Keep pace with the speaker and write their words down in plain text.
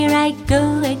I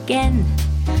go again.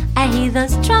 I hear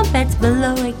those trumpets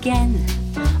blow again.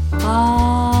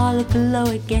 All aglow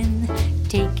again.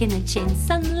 Taking a chance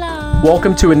on love.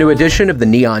 Welcome to a new edition of the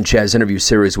Neon Jazz interview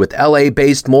series with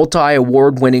LA-based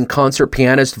multi-award-winning concert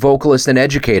pianist, vocalist, and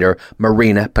educator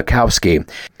Marina Pekoski.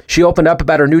 She opened up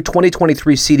about her new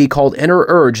 2023 CD called Inner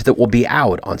Urge that will be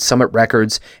out on Summit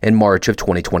Records in March of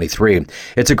 2023.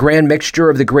 It's a grand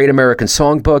mixture of the Great American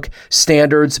Songbook,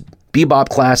 standards, bebop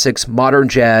classics, modern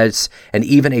jazz, and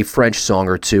even a French song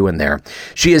or two in there.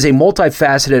 She is a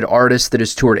multifaceted artist that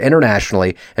has toured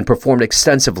internationally and performed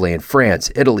extensively in France,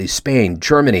 Italy, Spain,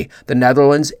 Germany, the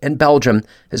Netherlands, and Belgium,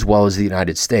 as well as the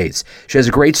United States. She has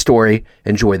a great story.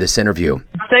 Enjoy this interview.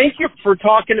 Thank you for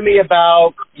talking to me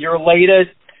about your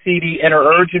latest CD, Inner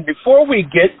Urge. And before we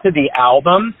get to the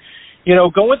album, you know,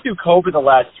 going through COVID the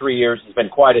last 3 years has been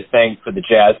quite a thing for the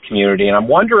jazz community, and I'm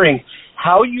wondering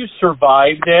how you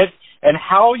survived it and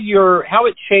how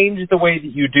it changed the way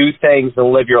that you do things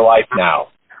and live your life now.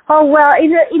 Oh, well,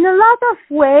 in a lot of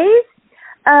ways,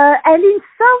 and in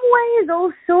some ways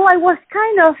also I was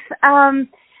kind of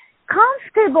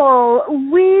comfortable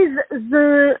with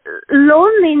the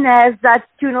loneliness that,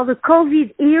 you know, the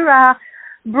COVID era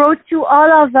brought to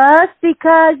all of us,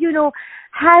 because, you know,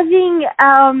 having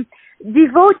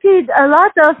devoted a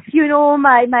lot of, you know,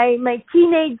 my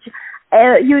teenage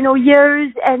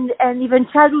years and even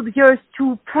childhood years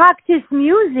to practice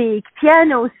music,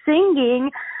 piano, singing,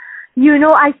 you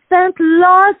know, I spent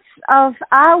lots of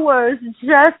hours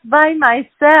just by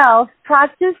myself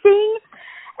practicing.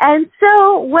 And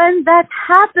so when that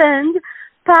happened,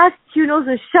 past, you know,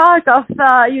 the shock of,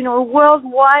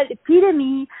 worldwide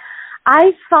epidemic,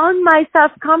 I found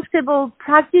myself comfortable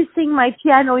practicing my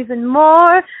piano even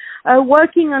more,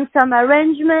 working on some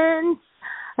arrangements,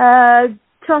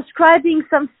 transcribing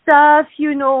some stuff,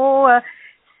 you know.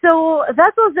 So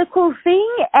that was the cool thing.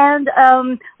 And,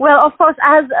 well, of course,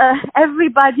 as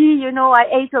everybody, you know, I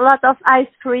ate a lot of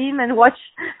ice cream and watched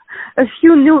a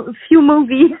few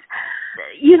movies.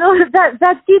 You know,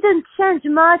 that didn't change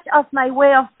much of my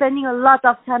way of spending a lot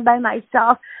of time by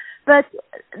myself. But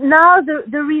now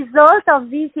the result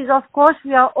of this is, of course,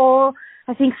 we are all,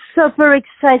 I think, super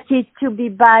excited to be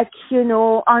back, you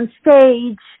know, on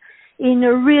stage in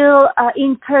a real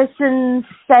in-person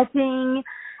setting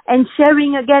and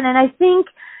sharing again. And I think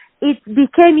it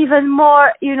became even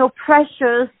more, you know,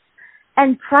 precious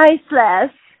and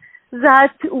priceless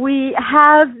that we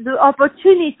have the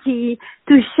opportunity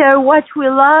to share what we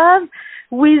love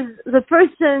with the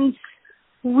persons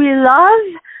we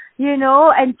love, you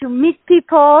know, and to meet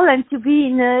people and to be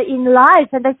in life.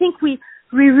 And I think we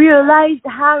realized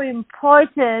how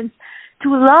important to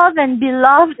love and be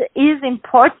loved is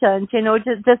important, you know,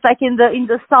 just like in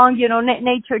the song, you know,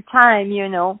 Nature Time, you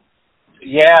know.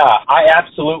 Yeah, I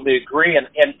absolutely agree.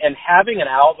 And having an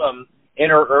album,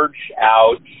 Inner Urge,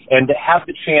 out, and to have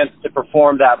the chance to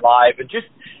perform that live, and just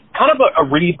kind of a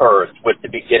rebirth with the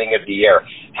beginning of the year.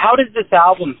 How does this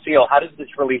album feel? How does this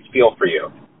release feel for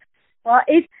you? Well,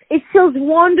 it feels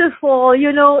wonderful.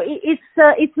 You know,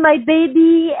 it's my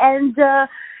baby, and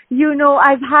you know,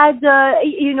 I've had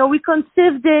you know, we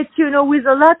conceived it, you know, with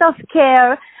a lot of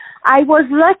care. I was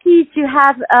lucky to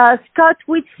have Scott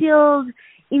Whitfield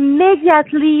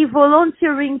immediately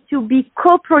volunteering to be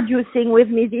co-producing with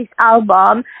me this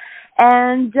album,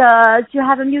 and to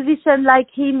have a musician like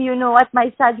him, you know, at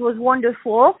my side was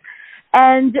wonderful.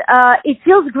 And it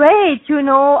feels great, you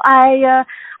know. I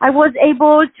was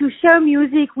able to share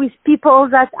music with people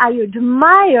that I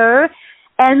admire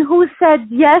and who said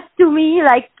yes to me,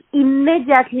 like,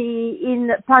 immediately in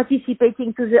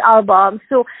participating to the album.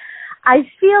 So I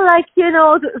feel like, you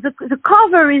know, the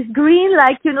cover is green,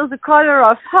 like, you know, the color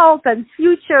of hope and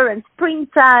future and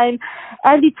springtime,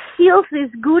 and it feels this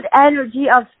good energy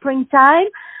of springtime.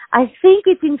 I think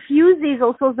it infuses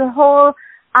also the whole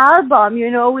album, you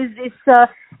know, with this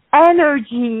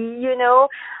energy, you know,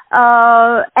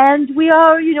 and we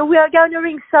are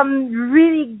gathering some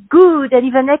really good and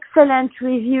even excellent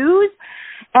reviews,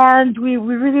 and we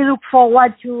really look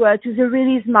forward to the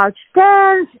release March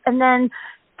 10th, and then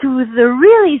to the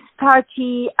release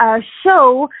party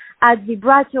show at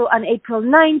Vibrato on April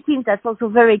 19th. That's also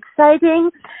very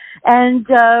exciting. And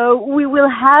we will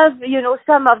have, you know,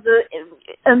 some of the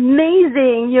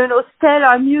amazing, you know,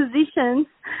 stellar musicians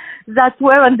that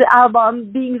were on the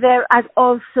album being there as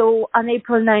also on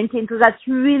April 19th. So that's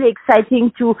really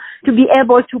exciting to be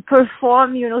able to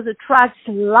perform, you know, the tracks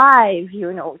live,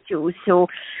 you know, too. So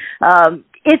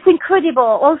it's incredible.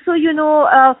 Also, you know,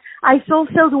 I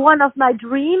fulfilled one of my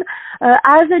dreams.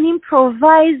 As an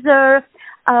improviser,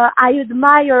 I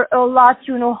admire a lot,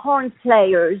 you know, horn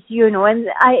players, you know, and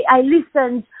I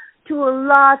listened to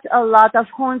a lot of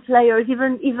horn players,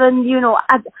 even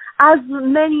as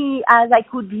many as I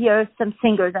could hear some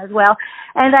singers as well.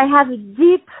 And I have a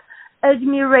deep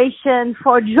admiration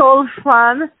for Joel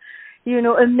Fromm,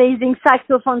 amazing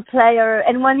saxophone player.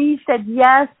 And when he said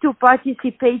yes to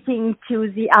participating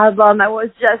to the album, I was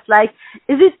just like,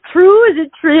 is it true? Is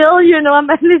it real? Am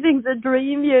I living the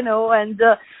dream? And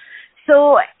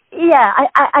so yeah,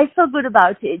 I feel good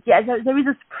about it. Yeah, there is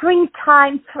a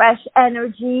springtime fresh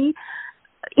energy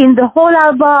in the whole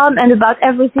album and about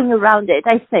everything around it,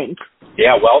 I think.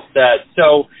 Yeah, well said.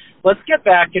 So let's get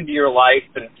back into your life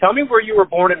and tell me where you were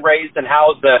born and raised and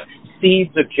how the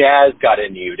seeds of jazz got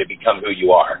into you to become who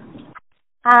you are.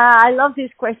 I love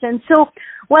this question. So,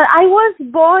 well, I was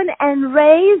born and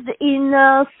raised in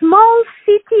a small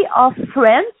city of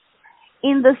France,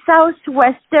 in the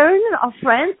southwestern of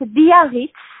France,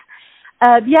 Biarritz.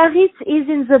 Biarritz is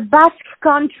in the Basque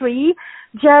Country,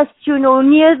 just,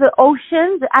 near the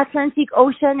ocean, the Atlantic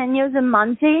Ocean, and near the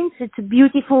mountains. It's a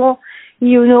beautiful,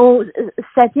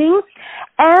 setting.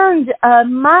 And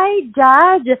my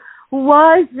dad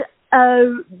was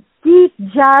a deep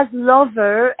jazz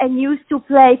lover and used to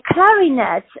play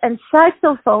clarinet and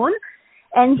saxophone.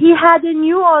 And he had a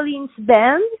New Orleans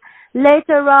band,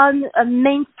 later on a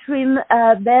mainstream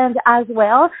band as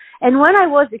well. And when I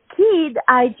was a kid,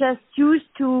 I just used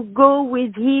to go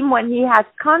with him when he had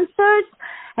concerts.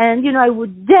 And, I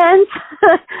would dance.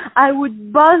 I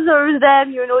would bother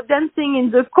them, dancing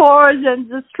in the chords and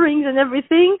the strings and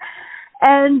everything.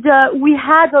 And we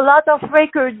had a lot of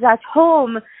records at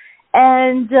home.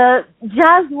 And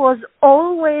jazz was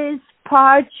always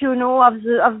part, of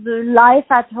the life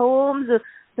at home,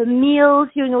 the meals,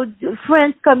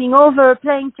 friends coming over,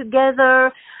 playing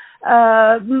together.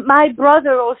 My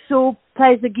brother also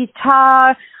plays the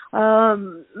guitar.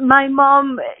 My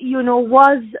mom,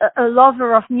 was a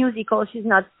lover of musicals. She's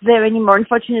not there anymore,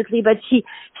 unfortunately, but she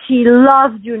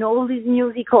loved, all these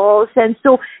musicals. And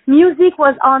so music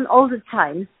was on all the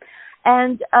time.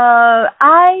 And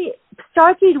I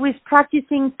started with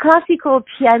practicing classical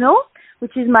piano,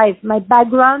 which is my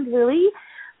background, really.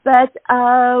 But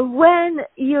when,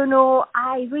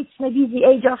 I reached maybe the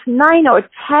age of 9 or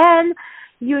 10,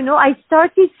 I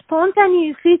started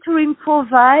spontaneously to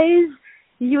improvise,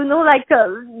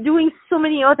 doing so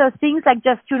many other things, like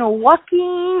just,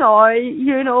 walking or,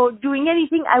 doing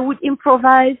anything. I would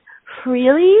improvise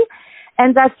freely.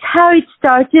 And that's how it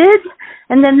started.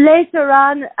 And then later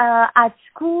on at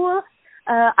school,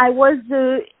 I was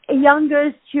the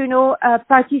youngest,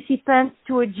 participant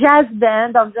to a jazz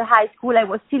band of the high school. I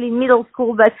was still in middle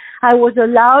school, but I was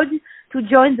allowed to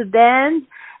join the band.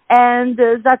 And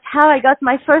that's how I got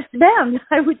my first band,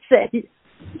 I would say.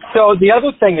 So the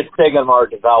other thing that's big in our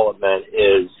development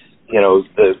is,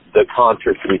 the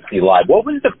concerts we see live. What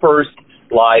was the first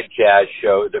live jazz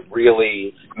show that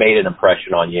really made an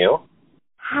impression on you?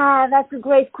 That's a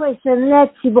great question.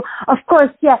 Let's see. Of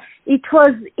course, yeah, it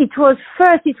was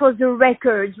the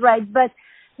records, right? But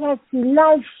let's see,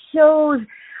 live shows.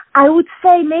 I would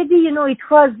say maybe,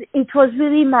 it was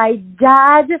really my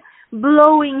dad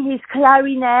blowing his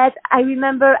clarinet. I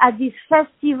remember at this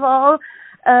festival,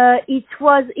 it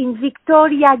was in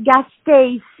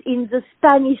Vitoria-Gasteiz in the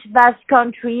Spanish Basque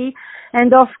Country.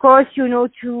 And of course,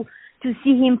 to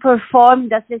see him perform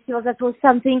that festival, that was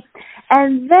something.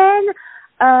 And then,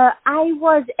 I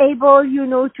was able,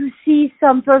 to see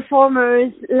some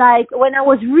performers, like when I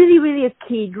was really, really a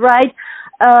kid, right?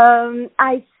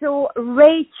 I saw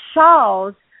Ray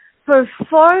Charles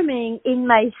performing in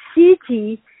my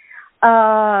city,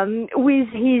 with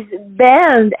his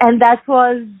band, and that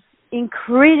was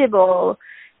incredible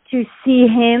to see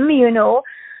him,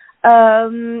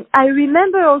 I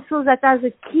remember also that as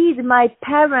a kid, my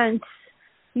parents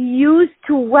used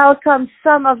to welcome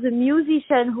some of the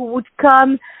musicians who would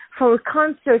come for a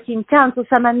concert in town, so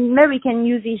some American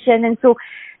musicians, and so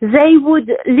they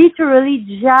would literally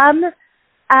jam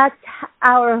at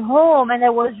our home, and I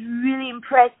was really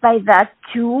impressed by that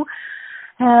too.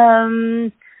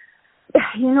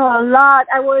 A lot.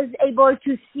 I was able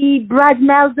to see Brad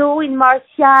Meldo in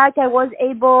Marciac. I was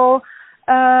able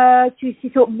to see,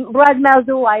 so Brad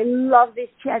Meldo, I love this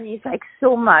pianist, like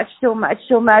so much.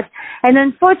 And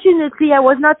unfortunately, I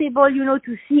was not able,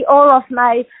 to see all of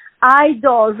my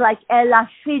idols like Ella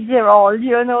Fitzgerald,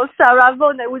 Sarah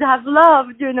Vaughan. I would have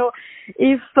loved,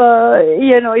 if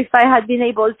I had been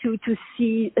able to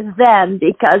see them,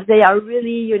 because they are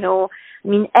really,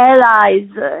 Ella is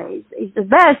the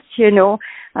best,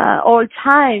 all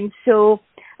time. So,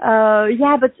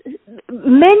 But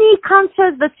many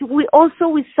concerts, but we also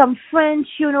with some French,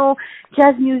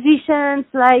 jazz musicians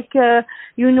like,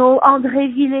 André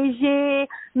Villéger,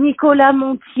 Nicolas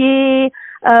Montier,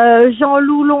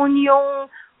 Jean-Loup Lognon,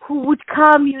 who would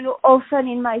come, often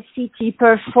in my city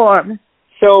perform.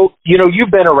 So,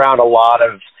 you've been around a lot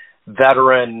of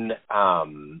veteran,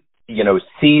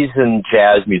 seasoned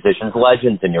jazz musicians,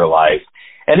 legends in your life.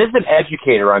 And as an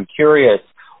educator, I'm curious,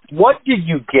 what do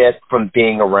you get from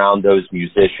being around those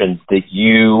musicians that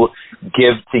you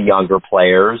give to younger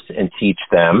players and teach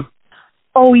them?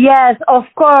 Oh, yes, of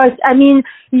course. I mean,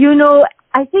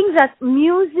 I think that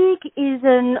music is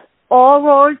an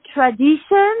oral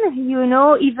tradition,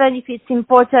 even if it's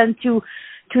important to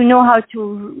know how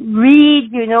to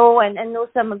read, and know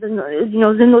some of the,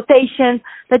 the notation,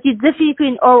 but it's definitely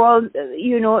an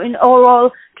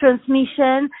oral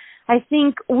transmission. I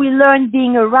think we learn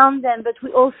being around them, but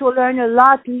we also learn a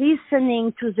lot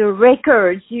listening to the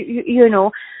records,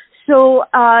 So,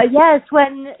 yes,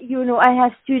 when, I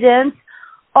have students,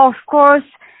 of course,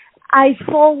 I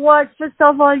forward, first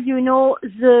of all,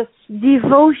 the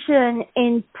devotion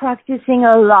in practicing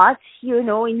a lot, in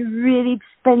really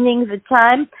spending the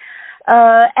time,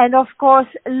 and of course,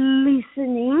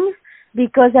 listening,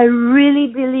 because I really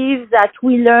believe that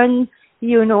we learn,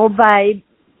 by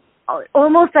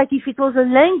almost like if it was a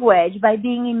language, by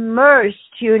being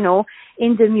immersed, in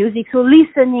the music. So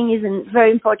listening is a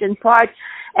very important part.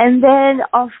 And then,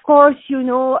 of course,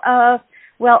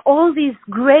 all these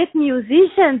great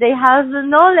musicians, they have the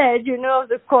knowledge, of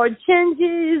the chord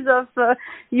changes, of, the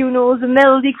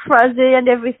melodic phrase and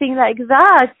everything like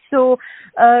that. So,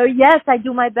 yes, I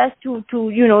do my best to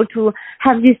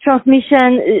have this transmit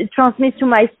to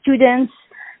my students,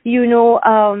 in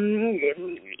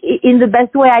the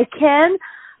best way I can,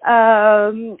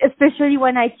 especially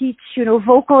when I teach,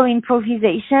 vocal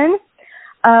improvisation.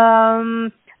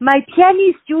 My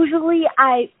pianists, usually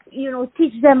I,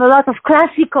 teach them a lot of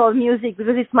classical music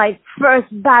because it's my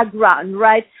first background,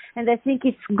 right? And I think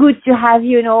it's good to have,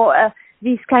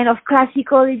 this kind of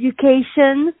classical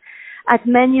education at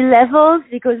many levels,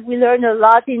 because we learn a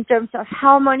lot in terms of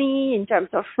harmony, in terms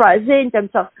of phrase, in terms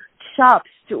of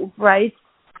chops too, right?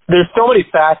 There's so many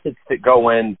facets that go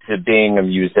into being a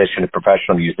musician, a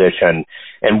professional musician,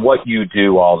 and what you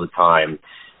do all the time.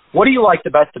 What do you like the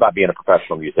best about being a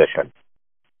professional musician?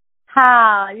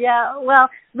 Yeah. Well,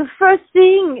 the first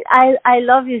thing I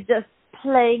love is just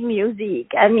playing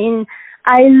music. I mean,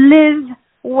 I live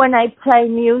when I play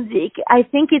music. I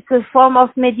think it's a form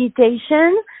of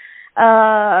meditation.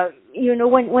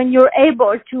 When you're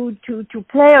able to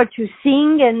play or to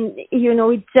sing, and,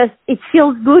 it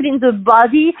feels good in the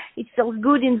body, it feels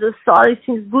good in the soul, it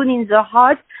feels good in the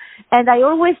heart. And I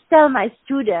always tell my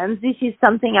students, this is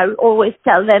something I always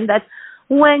tell them, that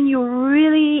when you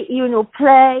really,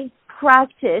 play,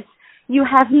 practice, you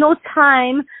have no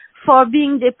time for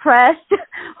being depressed,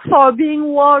 for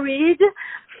being worried,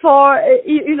 for,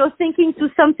 thinking to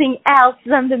something else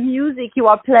than the music you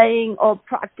are playing or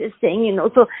practicing,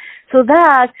 So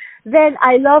that, then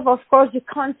I love, of course, the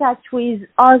contact with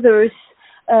others,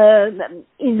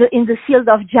 in the field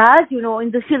of jazz.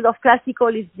 In the field of classical,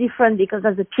 it's different because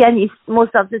as a pianist,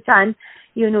 most of the time,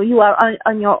 you are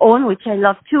on your own, which I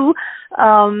love too.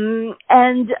 I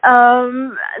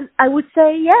would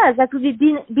say, yeah, that would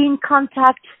be in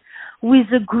contact with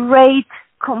the great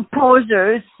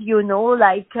composers,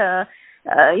 like,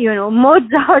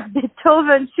 Mozart,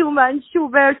 Beethoven, Schumann,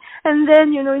 Schubert, and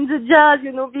then, in the jazz,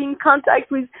 be in contact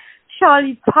with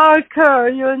Charlie Parker,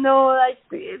 like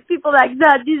people like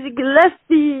that, Dizzy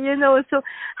Gillespie, so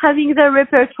having their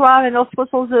repertoire, and of course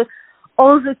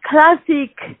all the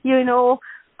classic,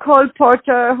 Cole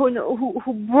Porter,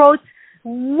 who brought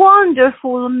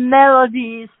wonderful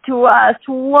melodies to us,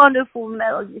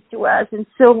 and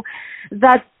so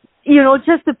that,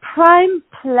 just a prime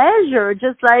pleasure,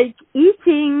 just like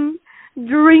eating,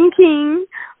 drinking,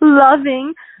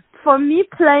 loving. For me,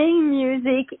 playing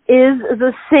music is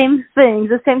the same thing,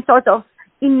 the same sort of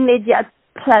immediate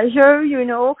pleasure,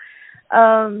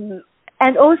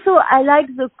 And also, I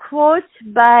like the quote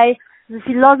by the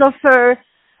philosopher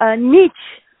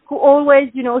Nietzsche, who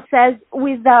always, says,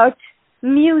 without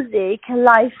music,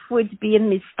 life would be a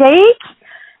mistake.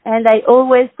 And I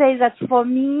always say that for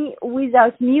me,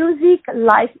 without music,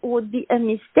 life would be a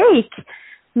mistake.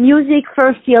 Music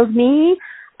first heals me,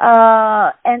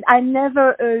 and I'm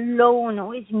never alone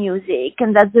with music.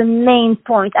 And that's the main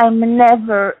point. I'm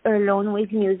never alone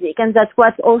with music. And that's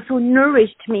what also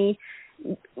nourished me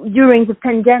during the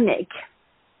pandemic.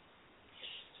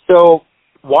 So,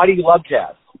 why do you love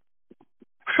jazz?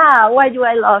 Why do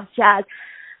I love jazz?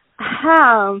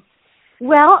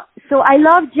 Well, so I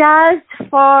love jazz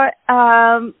for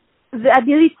the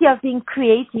ability of being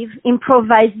creative,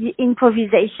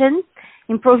 improvisation.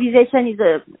 Improvisation is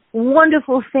a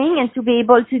wonderful thing, and to be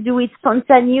able to do it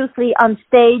spontaneously on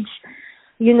stage,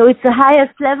 it's the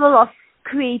highest level of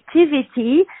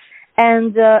creativity,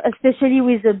 and especially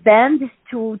with a band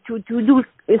to do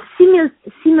a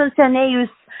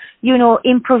simultaneous,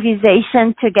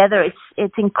 improvisation together.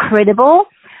 It's incredible.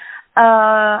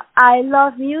 I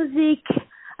love music.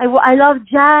 I love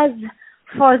jazz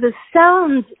for the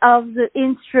sound of the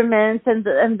instruments and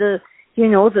the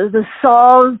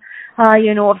soul,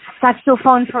 of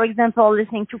saxophone, for example,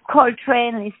 listening to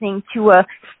Coltrane, listening to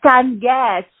Stan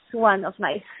Getz, one of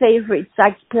my favorite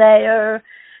sax player,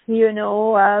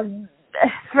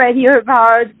 Freddie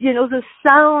Hubbard, the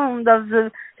sound of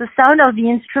the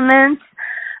instruments.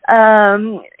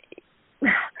 I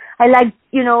like,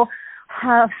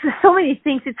 so many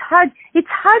things. It's hard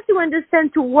to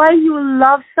understand to why you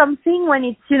love something when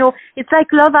it's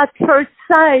like love at first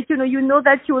sight. You know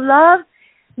that you love,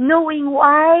 knowing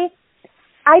why.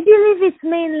 I believe it's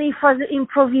mainly for the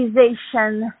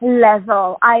improvisation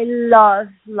level. I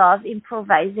love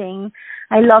improvising.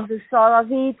 I love the soul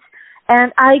of it.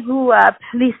 And I grew up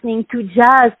listening to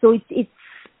jazz, so it's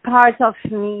part of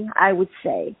me, I would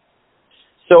say.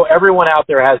 So everyone out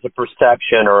there has a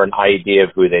perception or an idea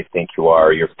of who they think you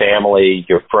are, your family,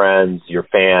 your friends, your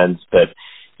fans, but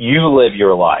you live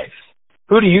your life.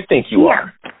 Who do you think you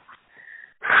are?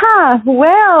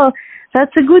 Well,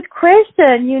 that's a good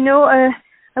question.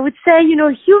 I would say,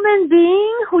 human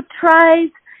being who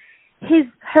tries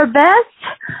her best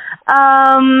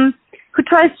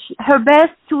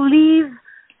to live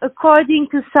according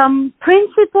to some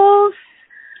principles,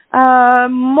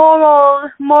 moral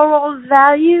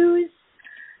values,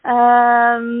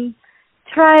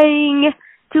 trying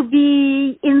to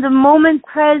be in the moment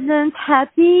present,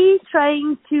 happy,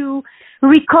 trying to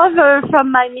recover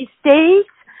from my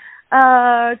mistakes,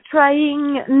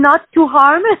 trying not to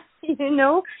harm,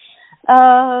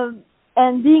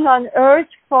 and being on earth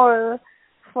for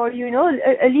a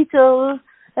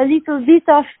little bit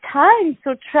of time.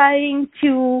 So trying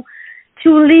to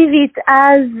live it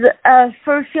as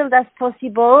fulfilled as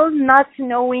possible, not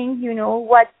knowing,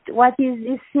 what is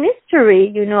this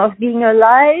mystery, of being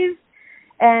alive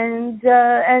and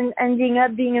ending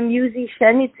up being a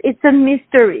musician. It's a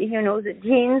mystery, the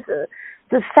genes,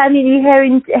 the family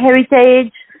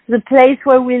heritage, the place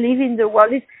where we live in the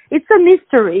world. It's a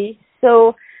mystery.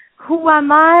 So who am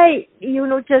I?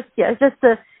 Just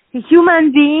a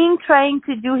human being trying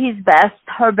to do his best,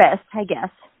 her best, I guess.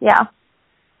 Yeah.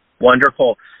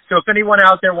 Wonderful. So if anyone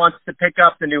out there wants to pick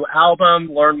up the new album,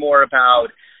 learn more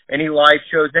about any live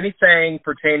shows, anything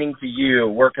pertaining to you,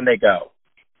 where can they go?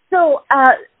 So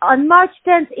on March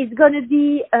 10th, it's going to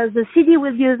be, the CD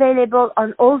will be available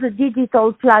on all the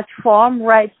digital platforms,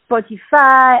 right?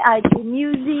 Spotify, iTunes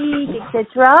Music,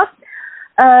 etc.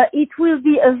 It will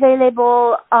be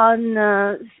available on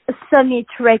Summit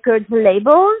Records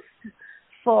labels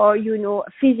for,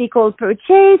 physical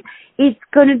purchase. It's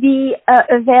going to be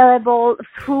available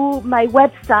through my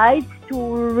website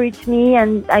to reach me,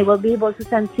 and I will be able to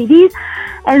send CDs.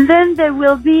 And then there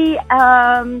will be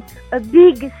a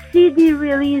big CD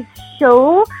release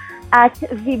show at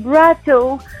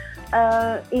Vibrato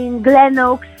in Glen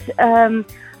Oaks on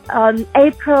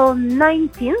April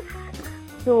 19th.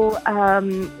 So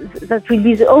that will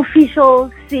be the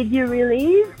official CD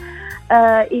release.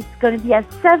 It's going to be at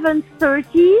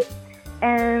 7:30,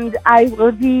 and I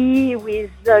will be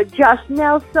with Josh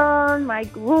Nelson,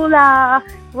 Mike Rula,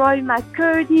 Roy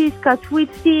McCurdy, Scott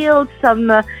Whitfield, some,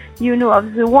 of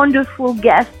the wonderful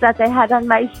guests that I had on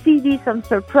my CD, some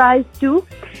surprise too.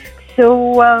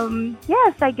 So,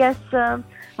 yes, I guess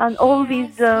on all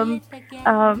these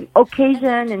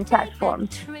occasions and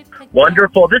platforms.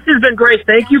 Wonderful. This has been great.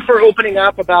 Thank you for opening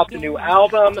up about the new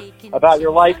album, about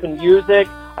your life and music.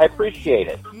 I appreciate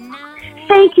it.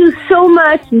 Thank you so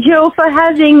much, Joe, for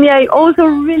having me. I also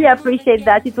really appreciate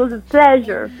that. It was a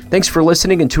pleasure. Thanks for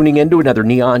listening and tuning in to another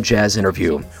Neon Jazz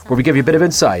interview, where we give you a bit of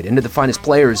insight into the finest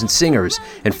players and singers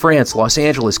in France, Los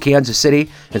Angeles, Kansas City,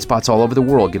 and spots all over the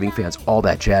world, giving fans all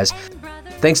that jazz.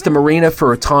 Thanks to Marina for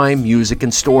her time, music,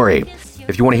 and story.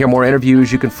 If you want to hear more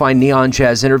interviews, you can find Neon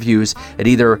Jazz interviews at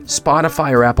either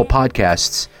Spotify or Apple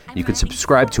Podcasts. You can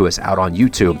subscribe to us out on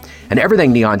YouTube. And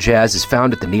everything Neon Jazz is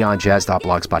found at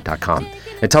theneonjazz.blogspot.com.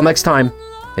 Until next time,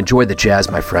 enjoy the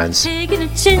jazz, my friends. Taking a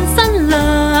chance on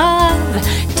love,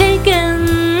 taking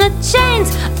a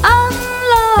chance on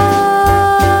love.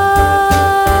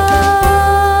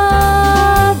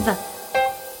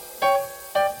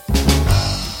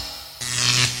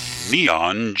 Neon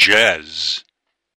Neon Jazz.